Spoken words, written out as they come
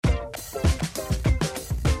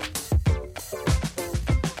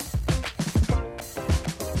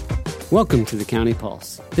Welcome to the County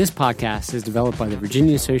Pulse. This podcast is developed by the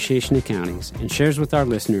Virginia Association of Counties and shares with our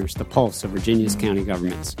listeners the pulse of Virginia's county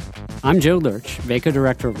governments. I'm Joe Lurch, VACO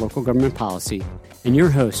Director of Local Government Policy, and your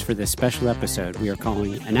host for this special episode we are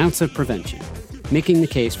calling An Ounce of Prevention, Making the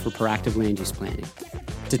Case for Proactive Land Use Planning.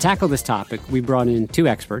 To tackle this topic, we brought in two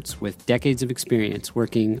experts with decades of experience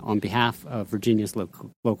working on behalf of Virginia's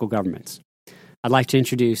local governments. I'd like to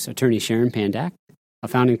introduce Attorney Sharon Pandak, a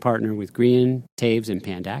founding partner with Green, Taves, and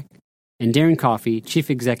Pandak, and Darren Coffey,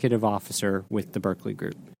 Chief Executive Officer with the Berkeley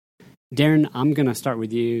Group. Darren, I'm going to start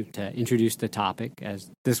with you to introduce the topic,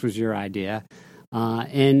 as this was your idea.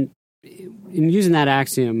 And in using that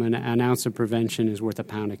axiom, an ounce of prevention is worth a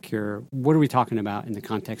pound of cure, what are we talking about in the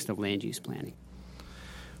context of land use planning?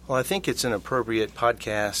 Well, I think it's an appropriate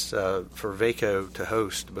podcast for VACO to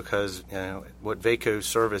host because what VACO's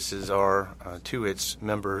services are to its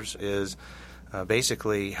members is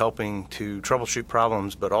basically helping to troubleshoot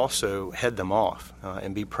problems, but also head them off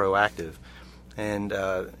and be proactive. And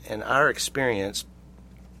in our experience,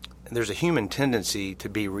 there's a human tendency to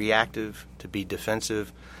be reactive, to be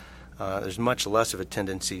defensive. There's much less of a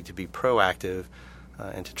tendency to be proactive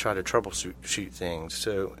and to try to troubleshoot things.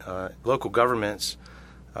 So local governments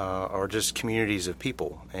are just communities of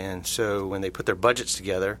people. And so when they put their budgets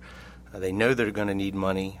together, they know they're going to need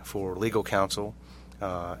money for legal counsel,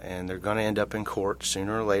 and they're going to end up in court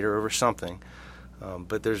sooner or later over something.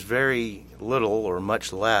 But there's very little or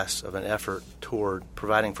much less of an effort toward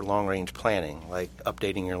providing for long-range planning, like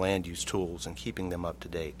updating your land use tools and keeping them up to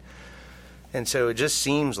date. And so it just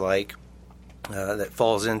seems like that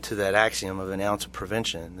falls into that axiom of an ounce of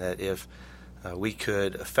prevention, that if we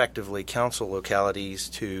could effectively counsel localities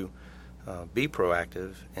to be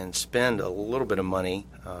proactive and spend a little bit of money,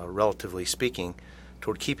 relatively speaking,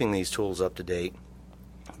 toward keeping these tools up to date,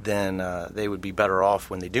 then they would be better off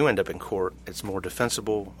when they do end up in court. It's more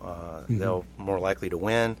defensible. They're more likely to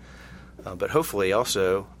win. But hopefully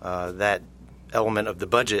also that element of the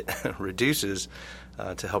budget reduces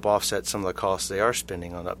to help offset some of the costs they are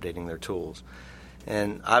spending on updating their tools.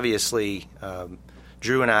 And obviously,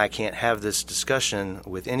 Drew and I can't have this discussion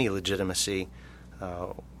with any legitimacy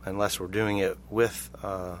unless we're doing it with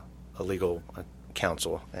a legal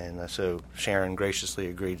counsel. And so Sharon graciously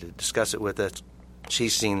agreed to discuss it with us.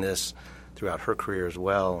 She's seen this throughout her career as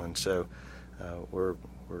well, and so we're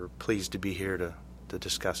pleased to be here to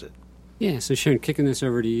discuss it. Yeah, so Sharon, kicking this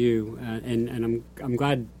over to you, and I'm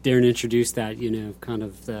glad Darren introduced that.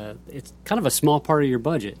 It's kind of a small part of your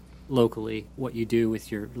budget locally, what you do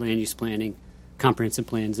with your land use planning, comprehensive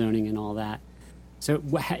plan zoning, and all that. So,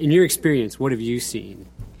 in your experience, what have you seen?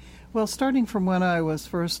 Well, starting from when I was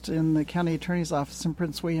first in the county attorney's office in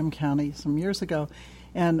Prince William County some years ago,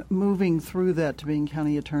 and moving through that to being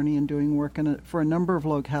county attorney and doing work for a number of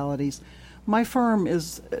localities, my firm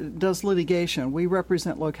does litigation. We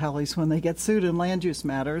represent localities when they get sued in land use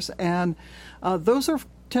matters, and those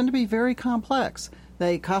tend to be very complex.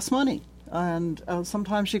 They cost money, and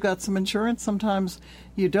sometimes you got some insurance, sometimes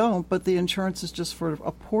you don't, but the insurance is just for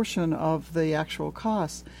a portion of the actual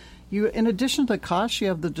costs. In addition to the costs, you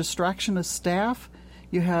have the distraction of staff.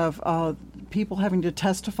 You have people having to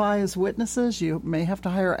testify as witnesses. You may have to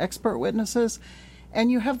hire expert witnesses.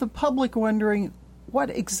 And you have the public wondering, what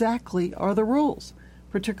exactly are the rules,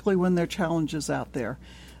 particularly when there are challenges out there.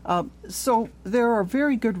 So there are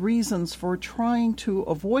very good reasons for trying to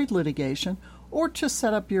avoid litigation or to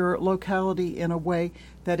set up your locality in a way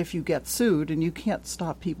that if you get sued, and you can't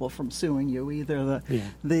stop people from suing you, either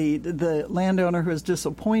the landowner who is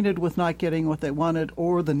disappointed with not getting what they wanted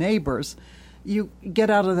or the neighbors, you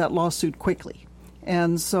get out of that lawsuit quickly.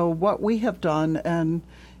 And so what we have done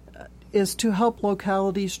is to help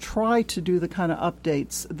localities try to do the kind of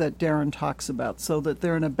updates that Darren talks about so that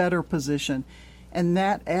they're in a better position. And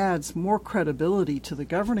that adds more credibility to the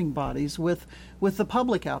governing bodies with the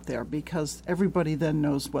public out there, because everybody then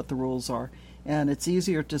knows what the rules are. And it's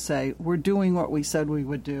easier to say, we're doing what we said we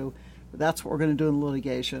would do. That's what we're going to do in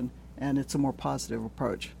litigation. And it's a more positive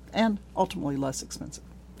approach and ultimately less expensive.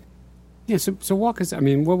 Yeah, so walk us,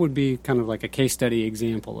 what would be kind of like a case study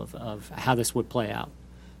example of how this would play out?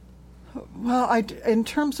 Well, in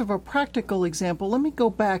terms of a practical example, let me go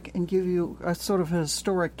back and give you a sort of a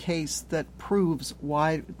historic case that proves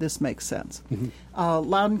why this makes sense. Mm-hmm.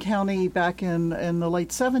 Loudoun County back in the late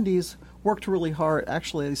 70s worked really hard.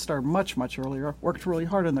 Actually, they started much, much earlier, worked really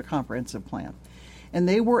hard on the comprehensive plan. And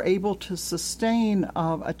they were able to sustain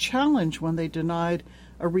a challenge when they denied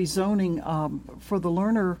a rezoning for the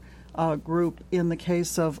Lerner group in the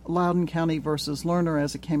case of Loudoun County versus Lerner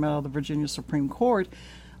as it came out of the Virginia Supreme Court.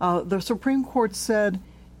 The Supreme Court said,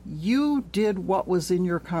 you did what was in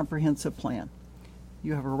your comprehensive plan.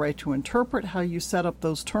 You have a right to interpret how you set up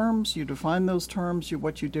those terms. You define those terms.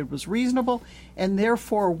 What you did was reasonable. And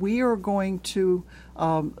therefore, we are going to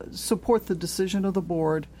support the decision of the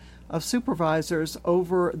Board of Supervisors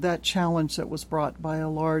over that challenge that was brought by a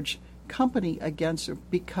large company against it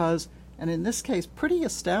because, and in this case, pretty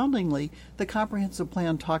astoundingly, the comprehensive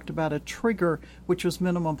plan talked about a trigger, which was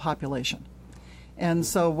minimum population. And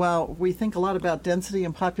so while we think a lot about density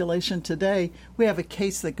and population today, we have a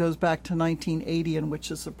case that goes back to 1980 in which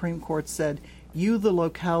the Supreme Court said, you, the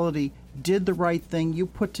locality, did the right thing. You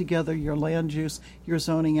put together your land use, your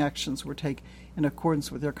zoning actions were taken in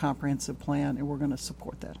accordance with your comprehensive plan, and we're going to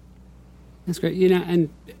support that. That's great. And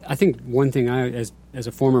I think one thing as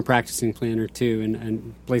a former practicing planner too,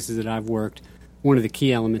 and places that I've worked, one of the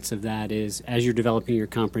key elements of that is as you're developing your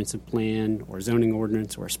comprehensive plan or zoning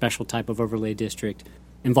ordinance or a special type of overlay district,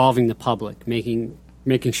 involving the public, making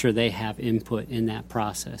sure they have input in that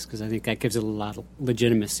process, because I think that gives it a lot of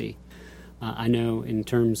legitimacy. I know in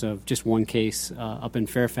terms of just one case up in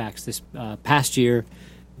Fairfax this past year,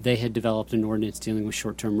 they had developed an ordinance dealing with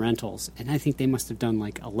short-term rentals, and I think they must have done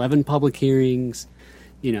like 11 public hearings,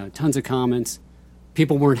 tons of comments.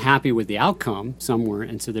 People weren't happy with the outcome, some weren't,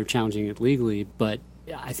 and so they're challenging it legally, but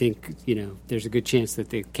I think, there's a good chance that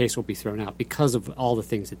the case will be thrown out because of all the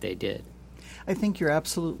things that they did. I think you're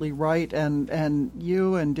absolutely right, and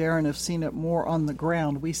you and Darren have seen it more on the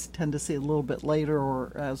ground. We tend to see it a little bit later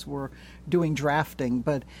or as we're doing drafting,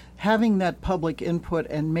 but having that public input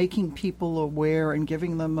and making people aware and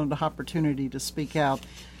giving them an opportunity to speak out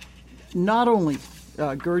not only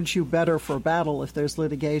girds you better for battle if there's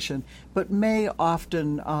litigation, but may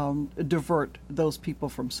often divert those people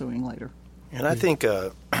from suing later. And I think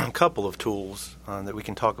a couple of tools that we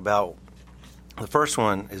can talk about. The first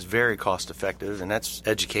one is very cost-effective, and that's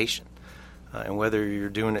education. And whether you're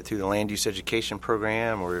doing it through the land use education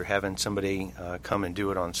program or you're having somebody come and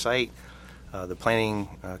do it on site, the planning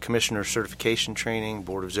commissioner certification training,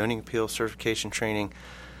 Board of Zoning Appeals certification training,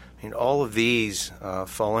 all of these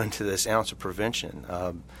fall into this ounce of prevention.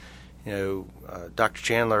 Dr.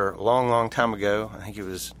 Chandler, a long time ago, I think it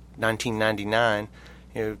was 1999,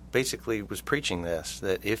 basically was preaching this,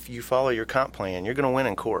 that if you follow your comp plan, you're going to win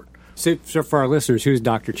in court. So for our listeners, who's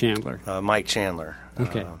Dr. Chandler? Mike Chandler.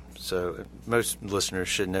 Okay. So most listeners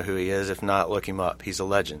should know who he is. If not, look him up. He's a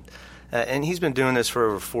legend. And he's been doing this for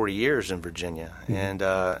over 40 years in Virginia.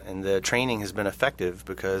 Mm-hmm. And the training has been effective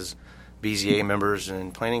because BZA members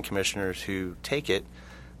and planning commissioners who take it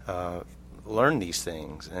learn these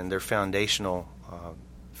things, and they're foundational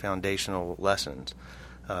lessons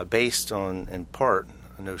based on, in part,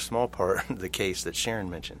 no small part, the case that Sharon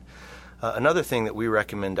mentioned. Another thing that we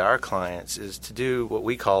recommend to our clients is to do what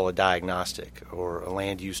we call a diagnostic or a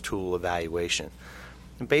land use tool evaluation.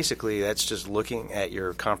 And basically, that's just looking at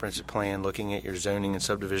your comprehensive plan, looking at your zoning and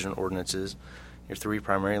subdivision ordinances, your three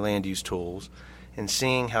primary land use tools, and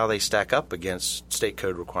seeing how they stack up against state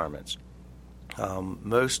code requirements.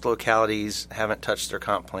 Most localities haven't touched their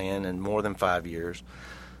comp plan in more than 5 years.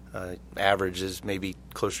 Average is maybe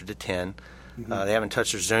closer to 10. Mm-hmm. They haven't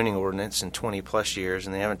touched their zoning ordinance in 20-plus years,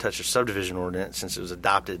 and they haven't touched their subdivision ordinance since it was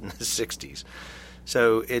adopted in the 60s.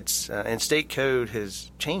 So it's and state code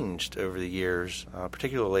has changed over the years,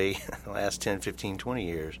 particularly the last 10, 15, 20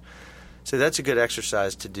 years. So that's a good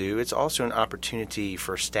exercise to do. It's also an opportunity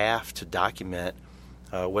for staff to document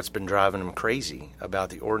what's been driving them crazy about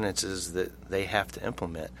the ordinances that they have to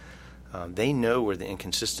implement. They know where the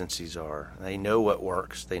inconsistencies are. They know what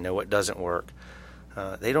works. They know what doesn't work.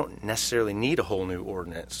 They don't necessarily need a whole new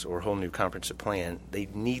ordinance or a whole new comprehensive plan. They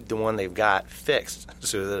need the one they've got fixed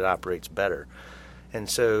so that it operates better. And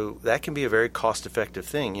so that can be a very cost-effective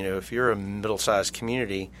thing. If you're a middle-sized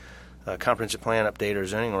community, a comprehensive plan update or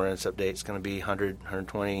zoning ordinance update is going to be $100,000,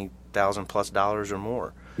 $120,000 plus or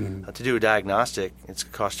more. Mm-hmm. To do a diagnostic, it's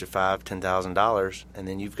going to cost you $5,000, $10,000, and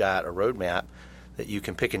then you've got a roadmap that you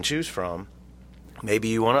can pick and choose from. Maybe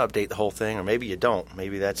you want to update the whole thing, or maybe you don't.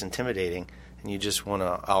 Maybe that's intimidating, and you just want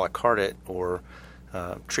to a la carte it or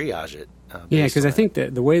triage it. Yeah, because I think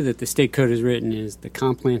that the way that the state code is written is the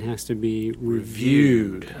comp plan has to be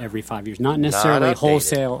reviewed every 5 years, not necessarily not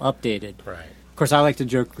wholesale updated. Right. Of course, I like to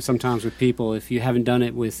joke sometimes with people, if you haven't done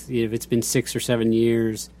it if it's been 6 or 7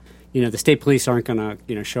 years, the state police aren't going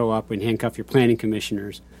to show up and handcuff your planning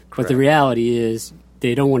commissioners. But the reality is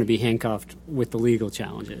they don't want to be handcuffed with the legal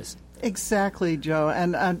challenges. Exactly, Joe.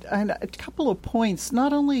 And a couple of points,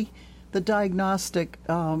 not only the diagnostic,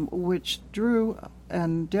 which Drew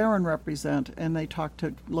and Darren represent, and they talk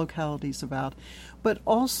to localities about, but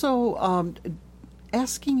also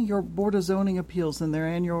asking your Board of Zoning Appeals in their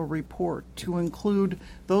annual report to include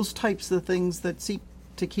those types of things that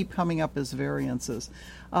to keep coming up as variances.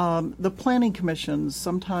 The planning commissions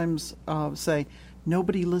sometimes say,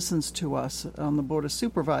 nobody listens to us on the Board of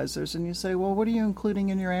Supervisors. And you say, well, what are you including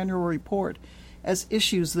in your annual report as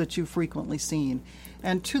issues that you've frequently seen?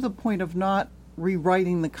 And to the point of not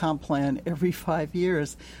rewriting the comp plan every 5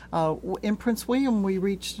 years, in Prince William, we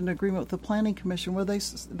reached an agreement with the Planning Commission where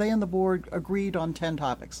they and the board agreed on 10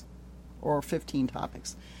 topics or 15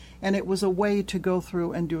 topics. And it was a way to go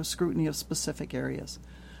through and do a scrutiny of specific areas.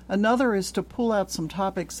 Another is to pull out some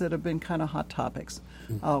topics that have been kind of hot topics.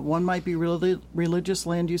 One might be Religious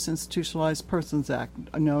Land Use Institutionalized Persons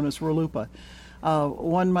Act, known as RLUIPA.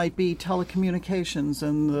 One might be telecommunications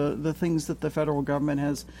and the things that the federal government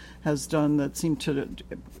has done that seem to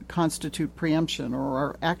constitute preemption or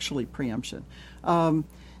are actually preemption.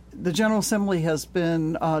 The General Assembly has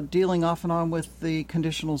been dealing off and on with the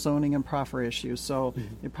conditional zoning and proffer issues, so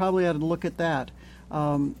you probably ought to look at that.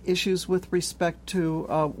 Issues with respect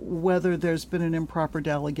to whether there's been an improper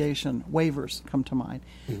delegation, waivers come to mind.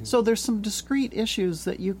 So there's some discrete issues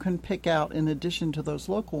that you can pick out in addition to those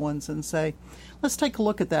local ones and say, let's take a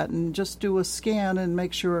look at that and just do a scan and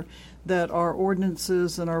make sure that our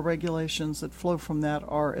ordinances and our regulations that flow from that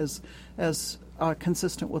are as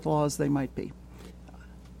consistent with law as they might be.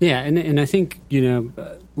 Yeah, and I think,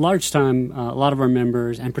 large time, a lot of our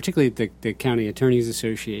members, and particularly the County Attorneys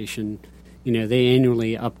Association, they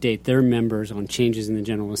annually update their members on changes in the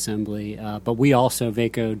General Assembly. But we also,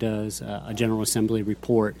 VACO does a General Assembly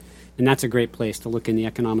report, and that's a great place to look in the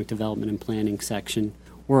Economic Development and Planning section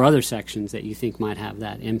or other sections that you think might have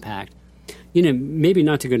that impact. Maybe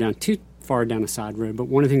not to go down too far down a side road, but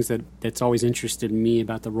one of the things that's always interested me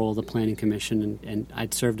about the role of the Planning Commission, and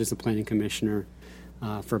I'd served as a Planning Commissioner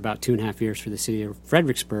for about 2.5 years for the city of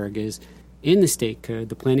Fredericksburg, is in the state code,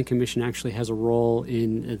 the Planning Commission actually has a role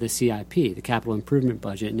in the CIP, the capital improvement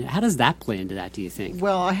budget. And how does that play into that, do you think?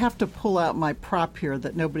 Well, I have to pull out my prop here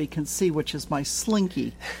that nobody can see, which is my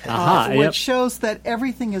Slinky, which shows that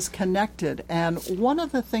everything is connected. And one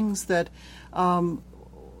of the things that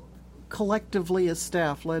collectively as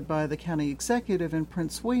staff, led by the county executive in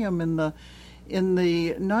Prince William in the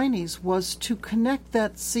 90s, was to connect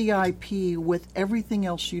that CIP with everything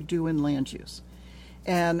else you do in land use.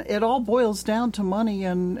 And it all boils down to money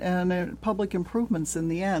and public improvements in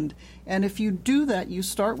the end. And if you do that, you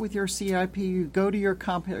start with your CIP, you go to your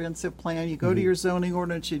comprehensive plan, you go to your zoning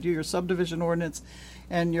ordinance, you do your subdivision ordinance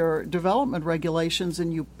and your development regulations,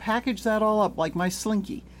 and you package that all up like my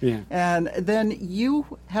Slinky. Yeah. And then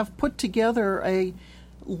you have put together a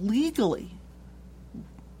legally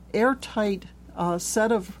airtight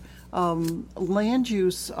set of land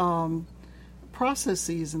use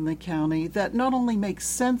processes in the county that not only make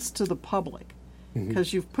sense to the public,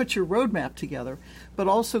 because you've put your roadmap together, but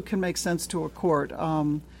also can make sense to a court,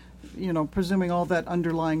 presuming all that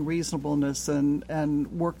underlying reasonableness and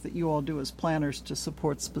work that you all do as planners to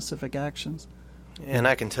support specific actions. And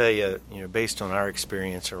I can tell you, based on our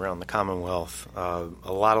experience around the Commonwealth,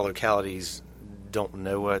 a lot of localities don't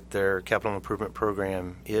know what their capital improvement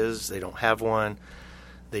program is. They don't have one.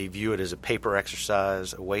 They view it as a paper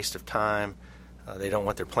exercise, a waste of time. They don't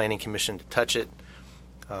want their planning commission to touch it.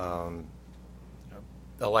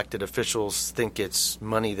 Elected officials think it's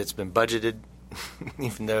money that's been budgeted,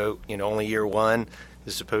 even though only year one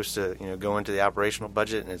is supposed to go into the operational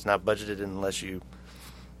budget, and it's not budgeted unless you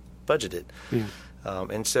budget it. Yeah.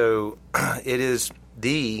 And so it is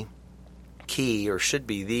the key, or should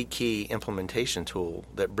be the key, implementation tool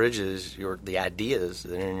that bridges the ideas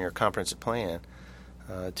that are in your comprehensive plan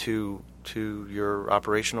to your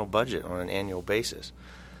operational budget on an annual basis,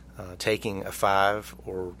 taking a 5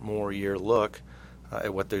 or more year look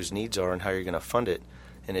at what those needs are and how you're going to fund it.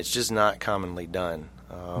 And it's just not commonly done.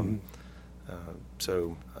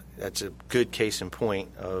 So that's a good case in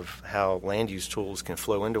point of how land use tools can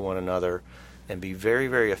flow into one another and be very,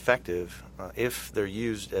 very effective if they're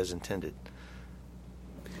used as intended.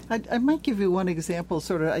 I might give you one example.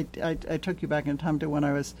 Sort of, I took you back in time to when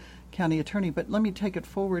I was county attorney, but let me take it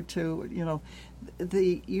forward to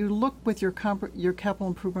you look with your capital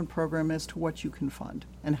improvement program as to what you can fund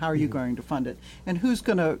and how are you going to fund it and who's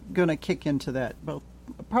going to kick into that, both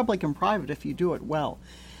public and private, if you do it well.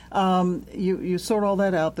 You sort all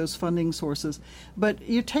that out, those funding sources. But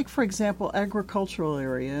you take, for example, agricultural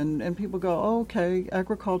area, and people go, oh, okay,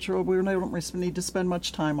 agricultural, we don't need to spend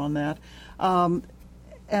much time on that.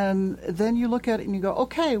 And then you look at it and you go,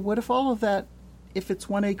 okay, what if all of that, if it's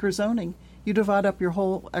 1 acre zoning, you divide up your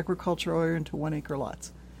whole agricultural area into 1 acre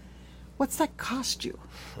lots? What's that cost you?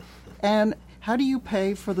 And how do you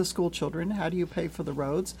pay for the school children? How do you pay for the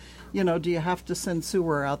roads? Do you have to send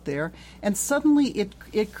sewer out there? And suddenly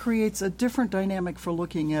it creates a different dynamic for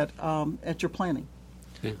looking at your planning.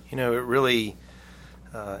 Yeah. It really,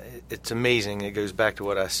 it's amazing. It goes back to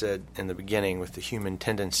what I said in the beginning with the human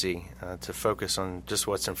tendency to focus on just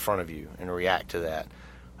what's in front of you and react to that.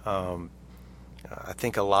 I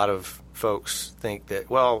think a lot of folks think that,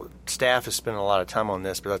 staff is spending a lot of time on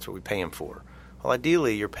this, but that's what we pay them for. Well,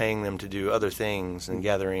 ideally, you're paying them to do other things than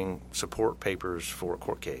gathering support papers for a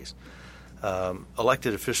court case.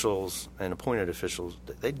 Elected officials and appointed officials,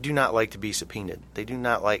 they do not like to be subpoenaed. They do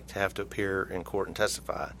not like to have to appear in court and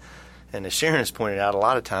testify. And as Sharon has pointed out, a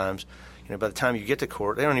lot of times, by the time you get to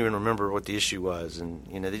court, they don't even remember what the issue was, and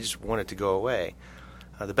they just want it to go away.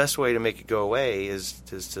 The best way to make it go away is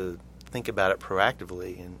to think about it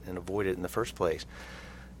proactively and avoid it in the first place.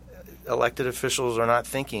 Elected officials are not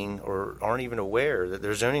thinking or aren't even aware that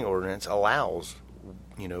their zoning ordinance allows,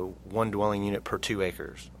 one dwelling unit per 2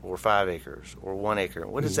 acres or 5 acres or 1 acre.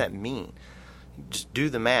 What does that mean? Just do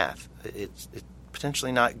the math. It's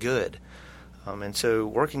potentially not good. And so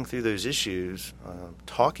working through those issues,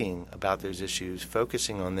 talking about those issues,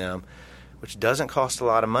 focusing on them, which doesn't cost a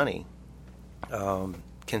lot of money,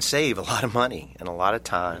 can save a lot of money and a lot of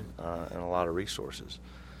time and a lot of resources.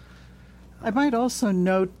 I might also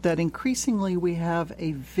note that increasingly we have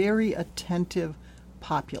a very attentive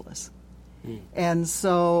populace. And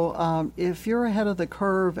so if you're ahead of the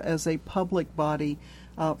curve as a public body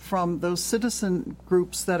from those citizen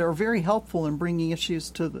groups that are very helpful in bringing issues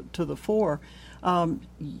to the fore,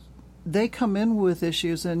 they come in with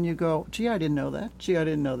issues and you go, gee, I didn't know that. Gee, I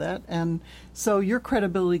didn't know that. And so your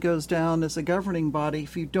credibility goes down as a governing body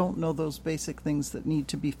if you don't know those basic things that need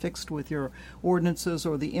to be fixed with your ordinances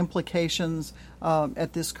or the implications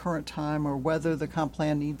at this current time, or whether the comp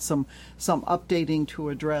plan needs some updating to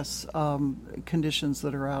address conditions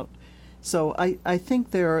that are out. So I think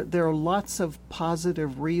there are lots of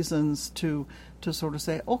positive reasons to sort of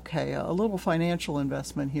say, okay, a little financial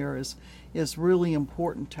investment here is really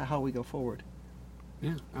important to how we go forward.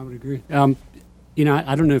 Yeah, I would agree. I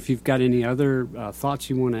don't know if you've got any other thoughts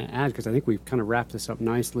you want to add, because I think we've kind of wrapped this up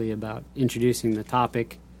nicely about introducing the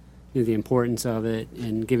topic, the importance of it,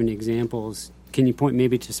 and giving examples. Can you point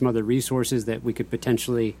maybe to some other resources that we could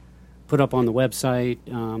potentially put up on the website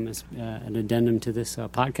as an addendum to this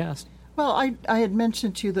podcast? Well, I had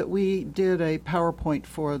mentioned to you that we did a PowerPoint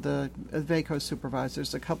for the VACO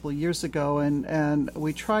supervisors a couple of years ago, and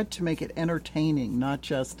we tried to make it entertaining, not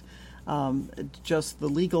just the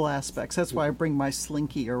legal aspects. That's why I bring my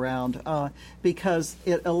slinky around, because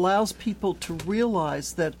it allows people to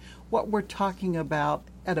realize that what we're talking about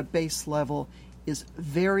at a base level is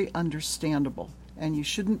very understandable. And you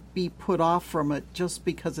shouldn't be put off from it just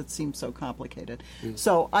because it seems so complicated.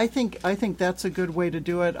 So I think that's a good way to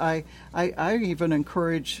do it. I even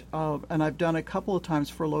encourage, and I've done a couple of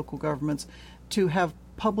times for local governments, to have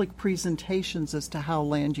public presentations as to how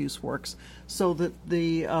land use works, so that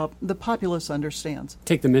the populace understands.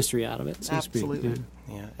 Take the mystery out of it, so Absolutely. to speak.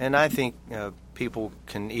 Yeah, and I think people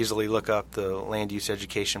can easily look up the land use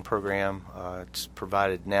education program. It's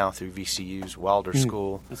provided now through VCU's Wilder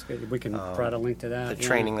School. That's good. We can provide a link to that. The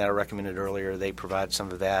training that I recommended earlier, they provide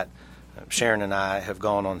some of that. Sharon and I have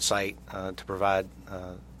gone on site to provide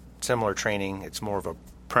similar training. It's more of a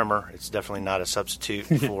primer. It's definitely not a substitute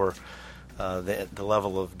for the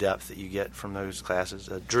level of depth that you get from those classes.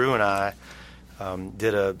 Drew and I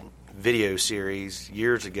did a video series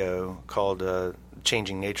years ago called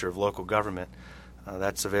Changing Nature of Local Government.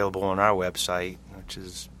 That's available on our website, which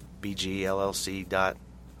is bgllc.net.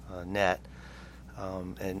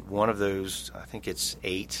 And one of those, I think it's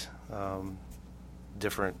 8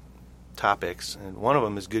 different topics, and one of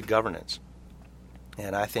them is good governance.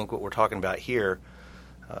 And I think what we're talking about here,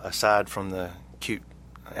 aside from the cute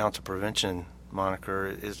ounce of prevention moniker,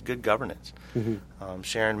 is good governance.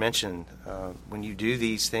 Sharon mentioned when you do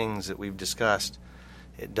these things that we've discussed,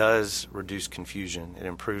 it does reduce confusion. It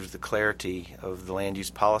improves the clarity of the land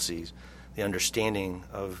use policies, the understanding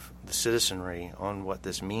of the citizenry on what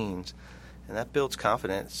this means, and that builds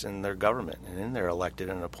confidence in their government and in their elected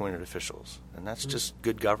and appointed officials. And that's just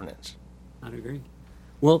good governance. I'd agree.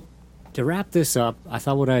 Well, to wrap this up, I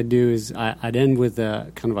thought what I'd do is I'd end with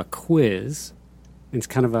a kind of a quiz. It's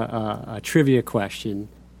kind of a trivia question.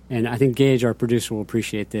 And I think Gage, our producer, will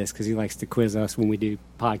appreciate this because he likes to quiz us when we do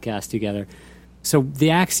podcasts together. So the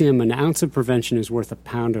axiom, an ounce of prevention is worth a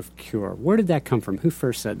pound of cure. Where did that come from? Who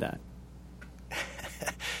first said that?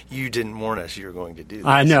 You didn't warn us you were going to do this.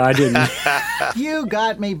 I know, I didn't. You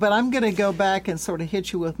got me, but I'm going to go back and sort of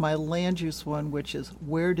hit you with my land use one, which is,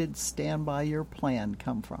 where did Stand By Your Plan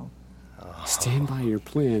come from? Stand by your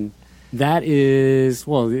plan. That is,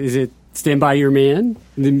 well, is it Stand By Your Man?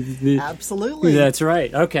 Absolutely. That's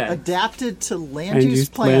right. Okay. Adapted to land use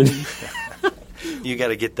planning. You got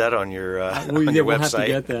to get that on your we'll website. Have to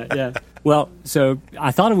get that, yeah. Well, so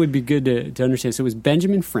I thought it would be good to understand. So it was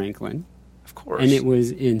Benjamin Franklin. Of course. And it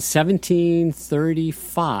was in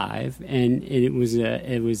 1735, and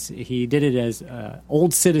he did it as an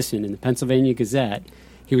old citizen in the Pennsylvania Gazette.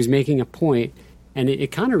 He was making a point, and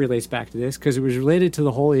it kind of relates back to this because it was related to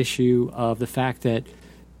the whole issue of the fact that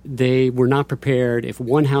they were not prepared. If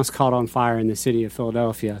one house caught on fire in the city of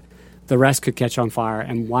Philadelphia, the rest could catch on fire,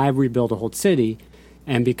 and why rebuild a whole city?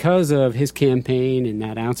 And because of his campaign and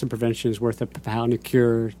that ounce of prevention is worth a pound of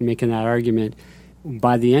cure, making that argument,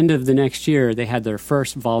 by the end of the next year, they had their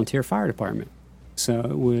first volunteer fire department. So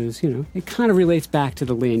it was, it kind of relates back to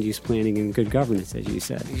the land use planning and good governance, as you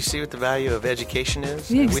said. You see what the value of education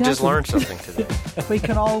is? Yeah, exactly. We just learned something today. We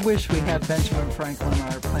can all wish we had Benjamin Franklin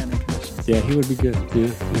on our planning commission. Yeah, he would be good. Yeah.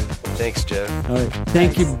 Thanks, Joe. All right.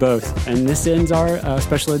 Thank you both. And this ends our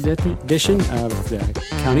special edition of the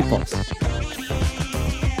County Pulse.